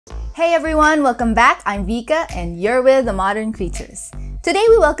Hey everyone, welcome back. I'm Vika and you're with The Modern Creatures. Today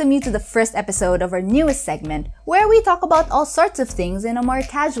we welcome you to the first episode of our newest segment where we talk about all sorts of things in a more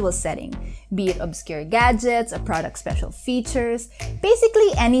casual setting, be it obscure gadgets, a product's special features,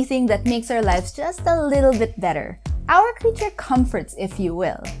 basically anything that makes our lives just a little bit better. Our creature comforts, if you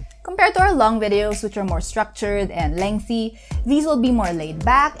will. Compared to our long videos, which are more structured and lengthy, these will be more laid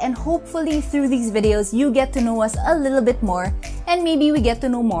back, and hopefully through these videos you get to know us a little bit more and maybe we get to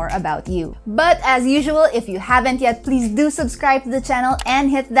know more about you. But as usual, if you haven't yet, please do subscribe to the channel and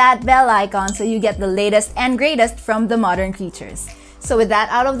hit that bell icon so you get the latest and greatest from the Modern Creatures. So with that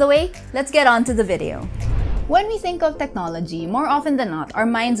out of the way, let's get on to the video. When we think of technology, more often than not, our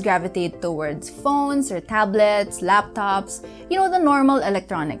minds gravitate towards phones or tablets, laptops, the normal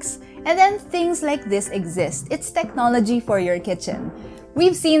electronics. And then things like this exist. It's technology for your kitchen.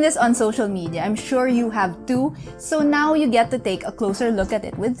 We've seen this on social media. I'm sure you have too. So now you get to take a closer look at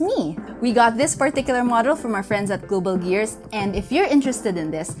it with me. We got this particular model from our friends at Global Gears. And if you're interested in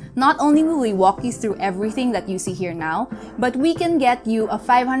this, not only will we walk you through everything that you see here now, but we can get you a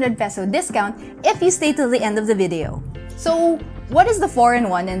 500 peso discount if you stay till the end of the video. So what is the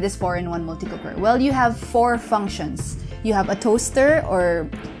 4-in-1 in this 4-in-1 multi-cooker? Well, you have 4 functions. You have a toaster or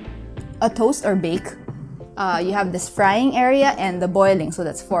a toast or bake. You have this frying area and the boiling. So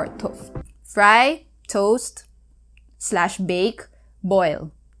that's 4. Fry, toast, / bake,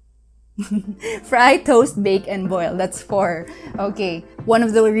 boil. Fry, toast, bake, and boil. That's 4. Okay. One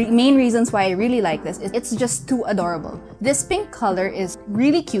of the main reasons why I really like this is it's just too adorable. This pink color is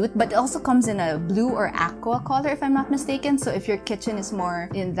really cute, but it also comes in a blue or aqua color if I'm not mistaken. So if your kitchen is more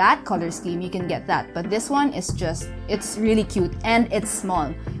in that color scheme, you can get that. But this one is it's really cute and it's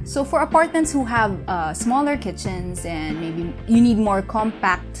small. So for apartments who have smaller kitchens and maybe you need more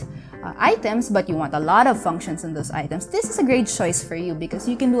compact items, but you want a lot of functions in those items, this is a great choice for you because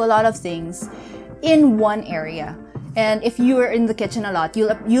you can do a lot of things in one area. And if you are in the kitchen a lot,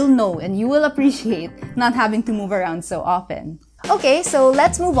 you'll know and you will appreciate not having to move around so often. Okay, so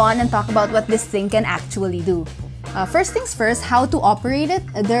let's move on and talk about what this thing can actually do. First things first, how to operate it.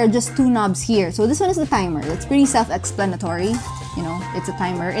 There are just 2 knobs here. So this one is the timer. It's pretty self-explanatory. It's a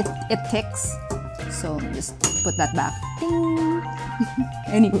timer. It ticks. So just put that back. Ding.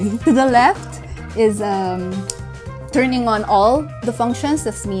 Anyway, to the left is turning on all the functions.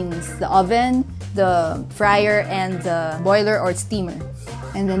 This means the oven, the fryer, and the boiler or steamer.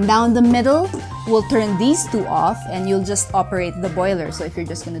 And then down the middle, we'll turn these 2 off and you'll just operate the boiler. So if you're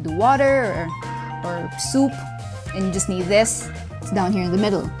just gonna do water or soup and you just need this, it's down here in the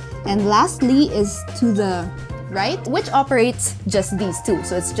middle. And lastly is to the right, which operates just these 2.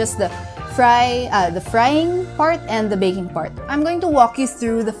 So it's just the frying part and the baking part. I'm going to walk you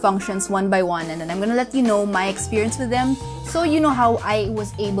through the functions one by one and then I'm going to let you know my experience with them so you know how I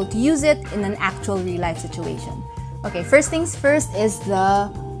was able to use it in an actual real-life situation. Okay, first things first is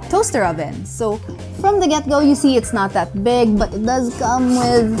the toaster oven. So from the get-go, you see it's not that big, but it does come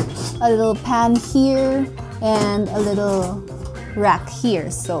with a little pan here and a little rack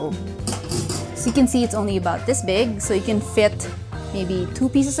here. So you can see it's only about this big, so you can fit maybe 2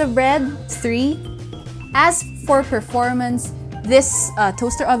 pieces of bread, 3. As for performance, this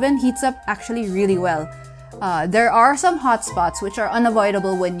toaster oven heats up actually really well. There are some hot spots which are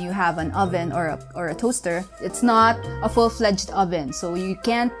unavoidable when you have an oven or a toaster. It's not a full-fledged oven, so you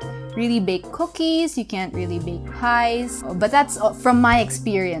can't really bake cookies, you can't really bake pies. But that's from my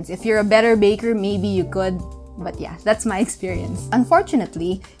experience. If you're a better baker, maybe you could. But yeah, that's my experience.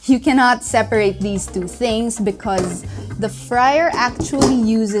 Unfortunately, you cannot separate these 2 things because the fryer actually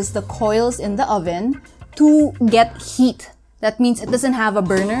uses the coils in the oven to get heat. That means it doesn't have a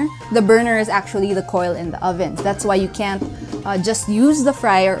burner. The burner is actually the coil in the oven. That's why you can't just use the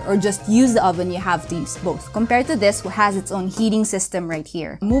fryer or just use the oven. You have to use both. Compared to this, which has its own heating system right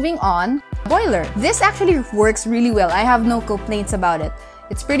here. Moving on, boiler. This actually works really well. I have no complaints about it.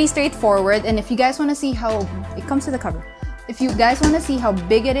 It's pretty straightforward, and if you guys want to see how it comes to the cover, if you guys want to see how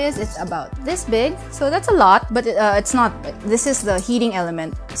big it is, it's about this big. So that's a lot, but it's not. This is the heating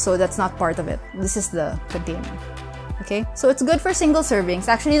element, so that's not part of it. This is the container. Okay, so it's good for single servings.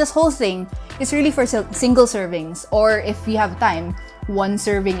 Actually, this whole thing is really for single servings, or if you have time, 1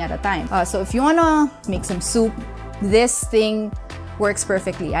 serving at a time. So if you want to make some soup, this thing works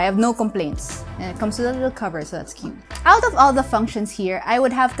perfectly. I have no complaints. And it comes with a little cover, so that's cute. Out of all the functions here, I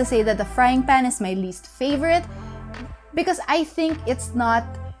would have to say that the frying pan is my least favorite because I think it's not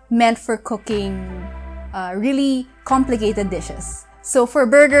meant for cooking really complicated dishes. So for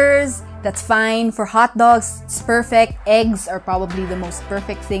burgers, that's fine. For hot dogs, it's perfect. Eggs are probably the most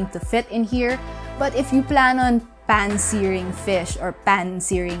perfect thing to fit in here. But if you plan on pan-searing fish or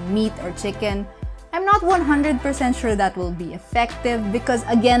pan-searing meat or chicken, I'm not 100% sure that will be effective because,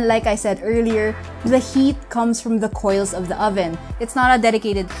 again, like I said earlier, the heat comes from the coils of the oven. It's not a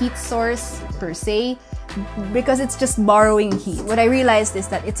dedicated heat source per se because it's just borrowing heat. What I realized is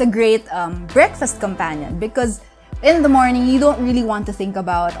that it's a great breakfast companion because in the morning, you don't really want to think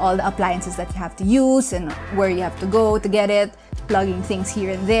about all the appliances that you have to use and where you have to go to get it, plugging things here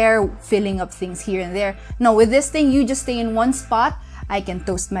and there, filling up things here and there. No, with this thing, you just stay in one spot. I can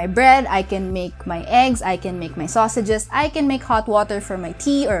toast my bread, I can make my eggs, I can make my sausages, I can make hot water for my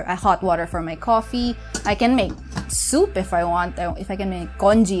tea or hot water for my coffee. I can make soup if I want, if I can make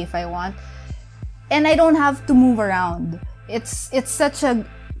congee if I want. And I don't have to move around. It's such a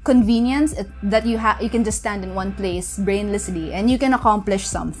convenience that you can just stand in one place brainlessly and you can accomplish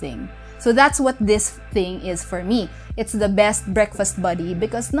something. So that's what this thing is for me. It's the best breakfast buddy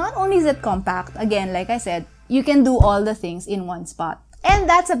because not only is it compact, again, like I said, you can do all the things in one spot. And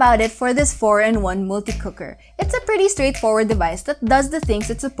that's about it for this 4-in-1 multi-cooker. It's a pretty straightforward device that does the things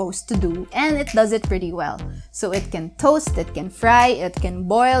it's supposed to do, and it does it pretty well. So it can toast, it can fry, it can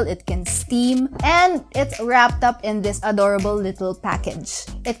boil, it can steam, and it's wrapped up in this adorable little package.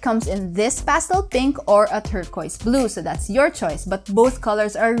 It comes in this pastel pink or a turquoise blue, so that's your choice, but both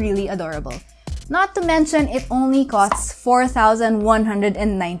colors are really adorable. Not to mention, it only costs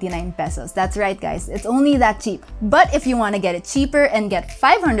 4,199 pesos. That's right, guys. It's only that cheap. But if you want to get it cheaper and get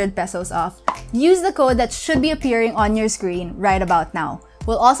 500 pesos off, use the code that should be appearing on your screen right about now.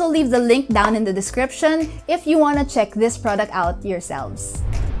 We'll also leave the link down in the description if you want to check this product out yourselves.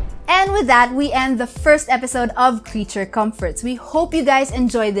 And with that, we end the first episode of Creature Comforts. We hope you guys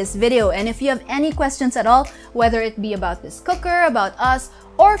enjoyed this video, and if you have any questions at all, whether it be about this cooker, about us,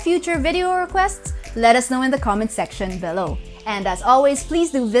 or future video requests, let us know in the comment section below. And as always,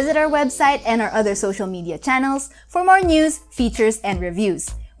 please do visit our website and our other social media channels for more news, features, and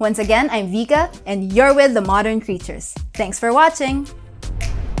reviews. Once again, I'm Vika, and you're with The Modern Creatures. Thanks for watching!